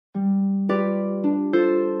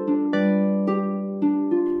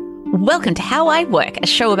Welcome to How I Work, a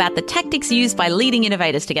show about the tactics used by leading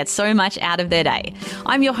innovators to get so much out of their day.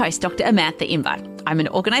 I'm your host, Dr. Amantha Imber. I'm an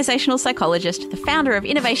organisational psychologist, the founder of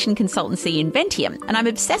innovation consultancy Inventium, and I'm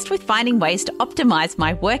obsessed with finding ways to optimise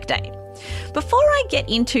my workday. Before I get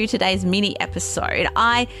into today's mini episode,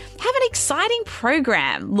 I have an exciting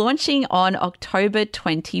program launching on October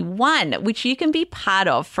 21, which you can be part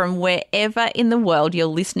of from wherever in the world you're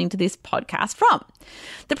listening to this podcast from.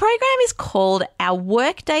 The program is called our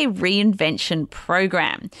Workday Reinvention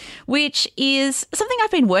Program, which is something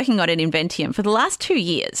I've been working on at Inventium for the last 2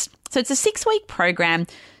 years. So it's a 6-week program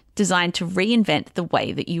designed to reinvent the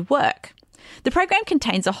way that you work. The program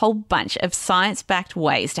contains a whole bunch of science-backed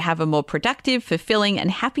ways to have a more productive, fulfilling,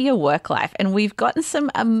 and happier work life, and we've gotten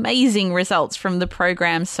some amazing results from the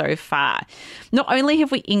program so far. Not only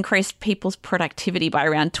have we increased people's productivity by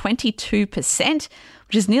around 22%,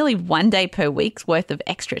 which is nearly 1 day per week's worth of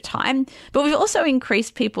extra time, but we've also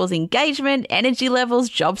increased people's engagement, energy levels,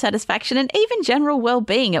 job satisfaction, and even general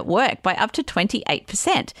well-being at work by up to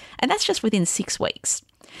 28%, and that's just within 6 weeks.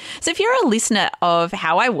 So if you're a listener of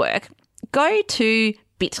How I Work, go to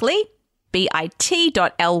bit.ly,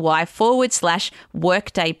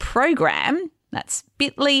 bit.ly/workday program. That's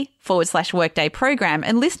bit.ly/workday program.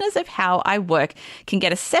 And listeners of How I Work can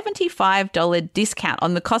get a $75 discount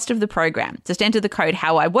on the cost of the program. Just enter the code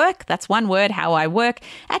How I Work, that's one word, How I Work,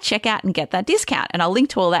 at checkout and get that discount. And I'll link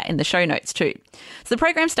to all that in the show notes too. So the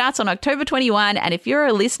program starts on October 21. And if you're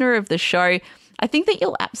a listener of the show, I think that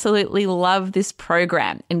you'll absolutely love this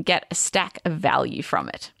program and get a stack of value from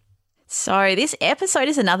it. So this episode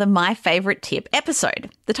is another My Favorite Tip episode.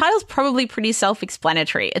 The title's probably pretty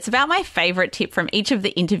self-explanatory. It's about my favorite tip from each of the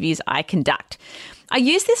interviews I conduct. I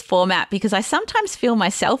use this format because I sometimes feel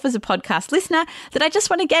myself as a podcast listener that I just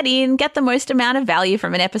want to get in, get the most amount of value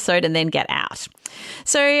from an episode and then get out.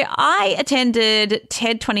 So I attended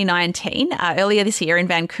TED 2019 earlier this year in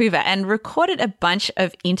Vancouver and recorded a bunch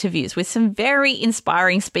of interviews with some very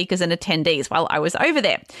inspiring speakers and attendees while I was over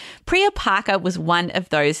there. Priya Parker was one of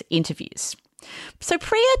those interviews. So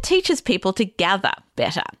Priya teaches people to gather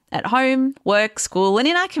better at home, work, school, and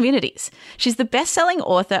in our communities. She's the best-selling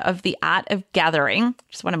author of The Art of Gathering,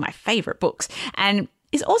 which is one of my favorite books, and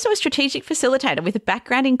is also a strategic facilitator with a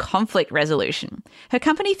background in conflict resolution. Her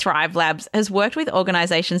company Thrive Labs has worked with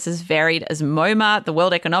organizations as varied as MoMA, the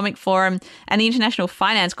World Economic Forum, and the International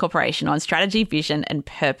Finance Corporation on strategy, vision, and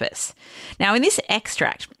purpose. Now, in this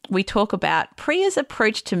extract, we talk about Priya's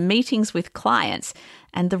approach to meetings with clients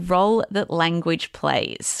and the role that language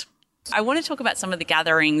plays. I want to talk about some of the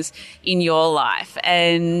gatherings in your life,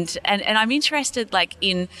 and I'm interested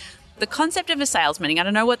in the concept of a sales meeting. I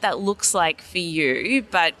don't know what that looks like for you,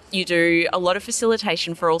 but you do a lot of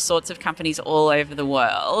facilitation for all sorts of companies all over the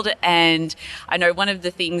world. And I know one of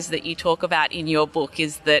the things that you talk about in your book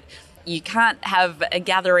is that you can't have a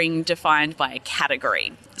gathering defined by a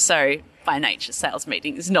category. So by nature, sales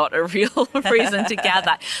meeting is not a real reason to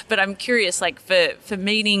gather. But I'm curious, for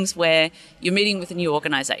meetings where you're meeting with a new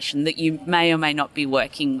organisation that you may or may not be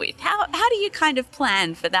working with, how do you kind of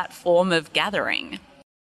plan for that form of gathering?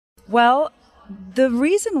 Well, the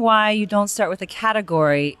reason why you don't start with a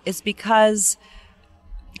category is because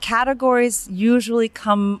categories usually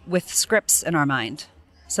come with scripts in our mind.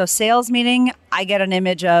 So sales meeting, I get an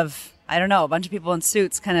image of, I don't know, a bunch of people in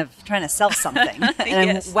suits kind of trying to sell something. And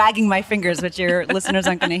yes. I'm wagging my fingers, which your listeners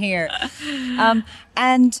aren't going to hear.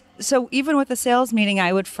 And so even with a sales meeting,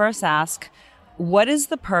 I would first ask, what is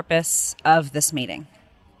the purpose of this meeting?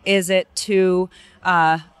 Is it to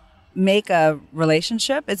make a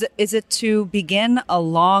relationship? Is it to begin a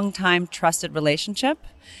long-time trusted relationship?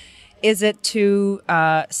 Is it to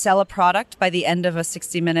sell a product by the end of a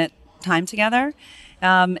 60-minute time together?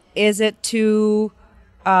 Is it to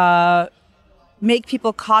make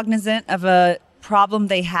people cognizant of a problem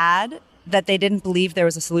they had that they didn't believe there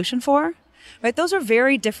was a solution for? Right? Those are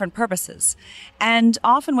very different purposes. And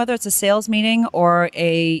often, whether it's a sales meeting or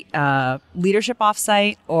a leadership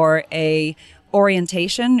offsite or a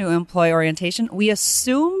orientation, new employee orientation, we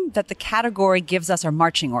assume that the category gives us our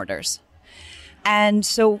marching orders. And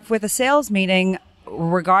so with a sales meeting,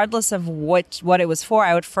 regardless of what it was for,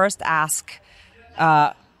 I would first ask,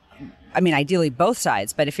 ideally both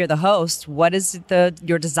sides, but if you're the host, what is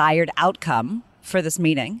your desired outcome for this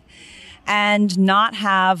meeting? And not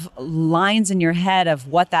have lines in your head of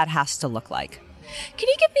what that has to look like. Can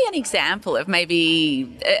you give me an example of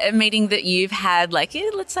maybe a meeting that you've had,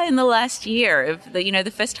 let's say in the last year, of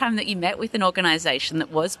the first time that you met with an organisation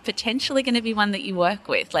that was potentially going to be one that you work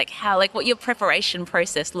with? What your preparation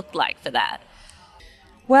process looked like for that?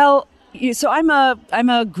 Well, So I'm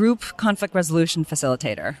a group conflict resolution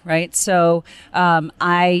facilitator, right? So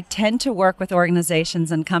I tend to work with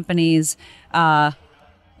organizations and companies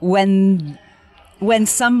when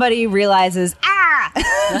somebody realizes,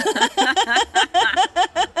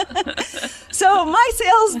 So my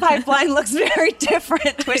sales pipeline looks very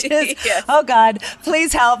different, which is, yes. Oh God,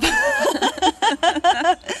 please help.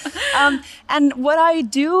 And what I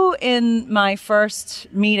do in my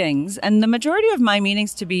first meetings, and the majority of my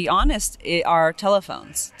meetings, to be honest, are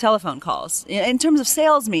telephone calls in terms of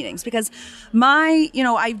sales meetings, because my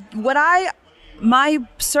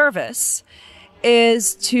service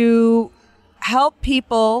is to help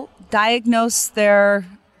people diagnose their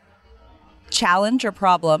challenge or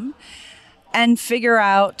problem and figure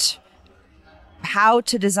out how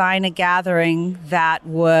to design a gathering that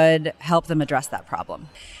would help them address that problem.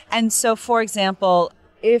 And so, for example,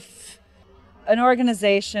 if an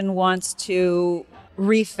organization wants to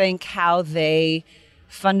rethink how they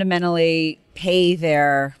fundamentally pay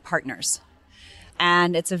their partners,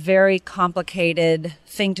 and it's a very complicated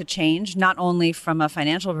thing to change, not only from a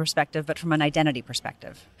financial perspective, but from an identity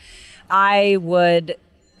perspective, I would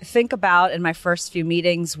think about in my first few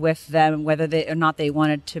meetings with them, whether they or not they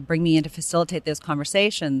wanted to bring me in to facilitate those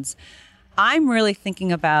conversations. I'm really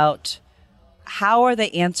thinking about, how are they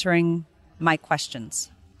answering my questions?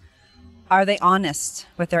 Are they honest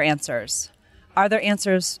with their answers? Are their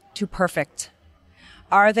answers too perfect?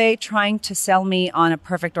 Are they trying to sell me on a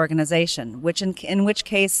perfect organization, which in which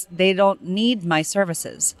case they don't need my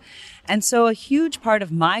services? And so a huge part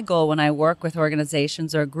of my goal when I work with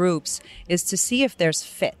organizations or groups is to see if there's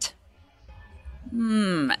fit.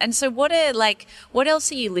 And so what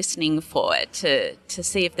else are you listening for to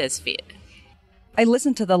see if there's fit? I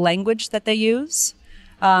listen to the language that they use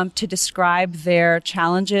to describe their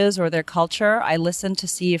challenges or their culture. I listen to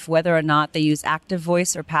see if whether or not they use active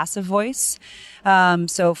voice or passive voice.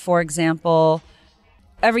 So, for example,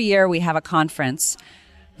 every year we have a conference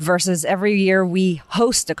versus every year we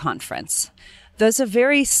host a conference. There's a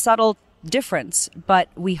very subtle difference, but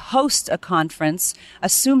we host a conference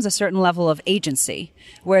assumes a certain level of agency,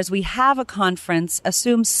 whereas we have a conference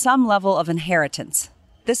assumes some level of inheritance.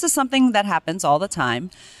 This is something that happens all the time.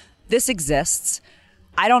 This exists.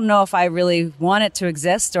 I don't know if I really want it to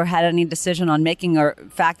exist or had any decision on making or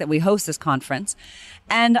fact that we host this conference.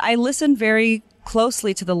 And I listen very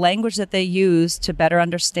closely to the language that they use to better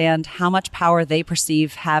understand how much power they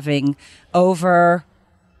perceive having over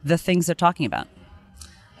the things they're talking about.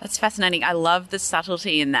 That's fascinating. I love the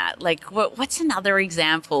subtlety in that. Like, what's another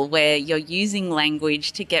example where you're using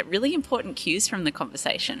language to get really important cues from the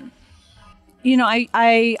conversation? You know,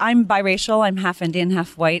 I'm biracial. I'm half Indian,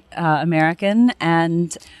 half white American.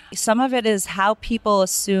 And some of it is how people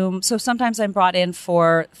assume. So sometimes I'm brought in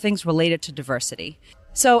for things related to diversity.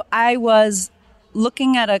 So I was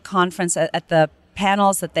looking at a conference at the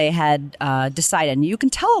panels that they had decided. And you can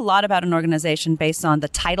tell a lot about an organization based on the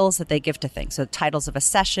titles that they give to things. So the titles of a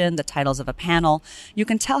session, the titles of a panel. You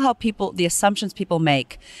can tell how the assumptions people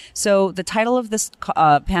make. So the title of this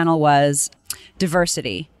panel was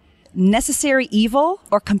Diversity, Necessary Evil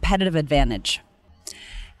or Competitive Advantage.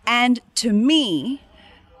 And to me,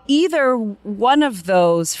 either one of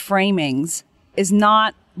those framings is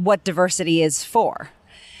not what diversity is for.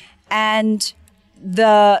 And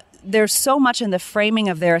there's so much in the framing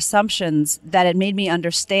of their assumptions that it made me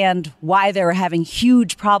understand why they were having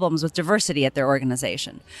huge problems with diversity at their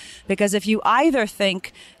organization. Because if you either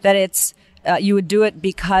think that it's you would do it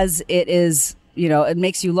because it is, it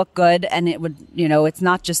makes you look good and it would, it's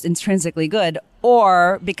not just intrinsically good,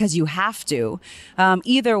 or because you have to,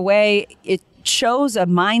 either way, it shows a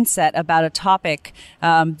mindset about a topic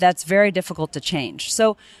that's very difficult to change.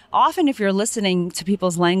 So often if you're listening to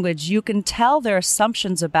people's language, you can tell their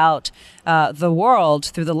assumptions about the world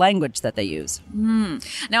through the language that they use.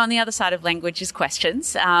 Now, on the other side of language is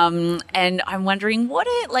questions. And I'm wondering,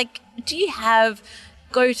 do you have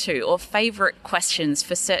go-to or favorite questions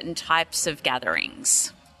for certain types of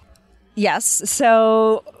gatherings? Yes.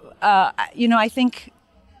 So, I think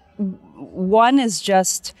one is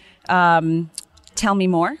just tell me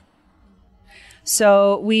more.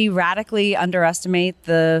 So we radically underestimate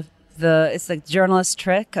it's the journalist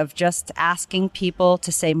trick of just asking people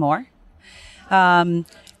to say more.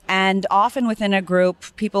 And often within a group,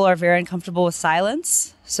 people are very uncomfortable with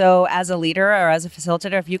silence. So as a leader or as a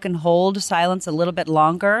facilitator, if you can hold silence a little bit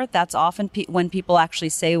longer, that's often when people actually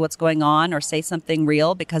say what's going on or say something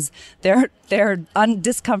real, because their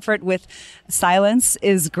discomfort with silence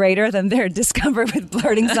is greater than their discomfort with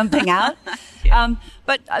blurting something out.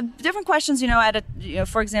 But different questions,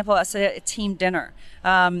 for example, as a team dinner,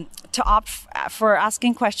 to opt for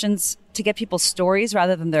asking questions to get people's stories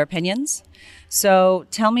rather than their opinions. So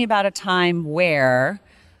tell me about a time where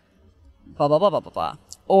blah, blah, blah, blah, blah, blah.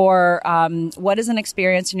 Or what is an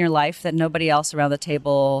experience in your life that nobody else around the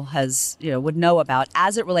table has, would know about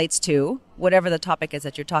as it relates to whatever the topic is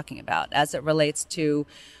that you're talking about, as it relates to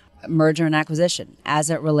merger and acquisition, as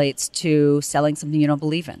it relates to selling something you don't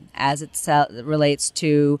believe in, as it relates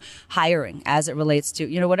to hiring, as it relates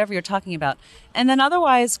to, whatever you're talking about. And then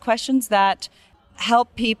otherwise, questions that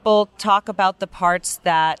help people talk about the parts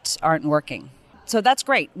that aren't working. So that's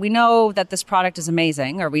great. We know that this product is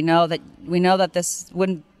amazing, or we know that this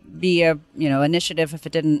wouldn't be a initiative if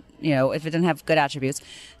it didn't have good attributes.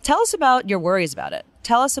 Tell us about your worries about it.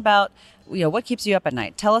 Tell us about what keeps you up at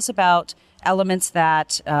night. Tell us about elements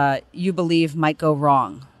that you believe might go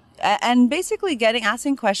wrong, and basically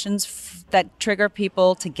asking questions that trigger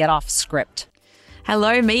people to get off script.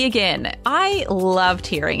 Hello, me again. I loved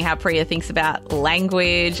hearing how Priya thinks about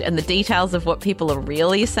language and the details of what people are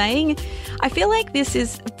really saying. I feel like this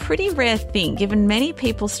is a pretty rare thing, given many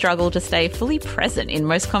people struggle to stay fully present in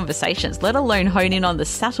most conversations, let alone hone in on the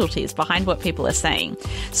subtleties behind what people are saying.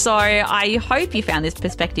 So I hope you found this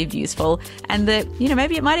perspective useful, and that,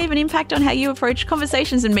 maybe it might even impact on how you approach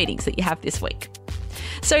conversations and meetings that you have this week.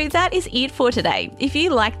 So that is it for today. If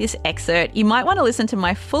you like this excerpt, you might want to listen to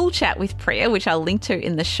my full chat with Priya, which I'll link to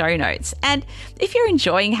in the show notes. And if you're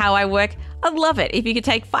enjoying how I work, I'd love it if you could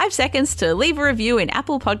take 5 seconds to leave a review in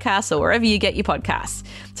Apple Podcasts or wherever you get your podcasts.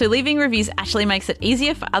 So leaving reviews actually makes it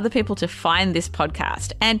easier for other people to find this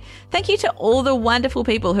podcast. And thank you to all the wonderful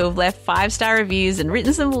people who have left 5-star reviews and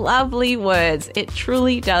written some lovely words. It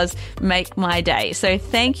truly does make my day. So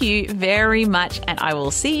thank you very much, and I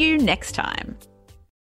will see you next time.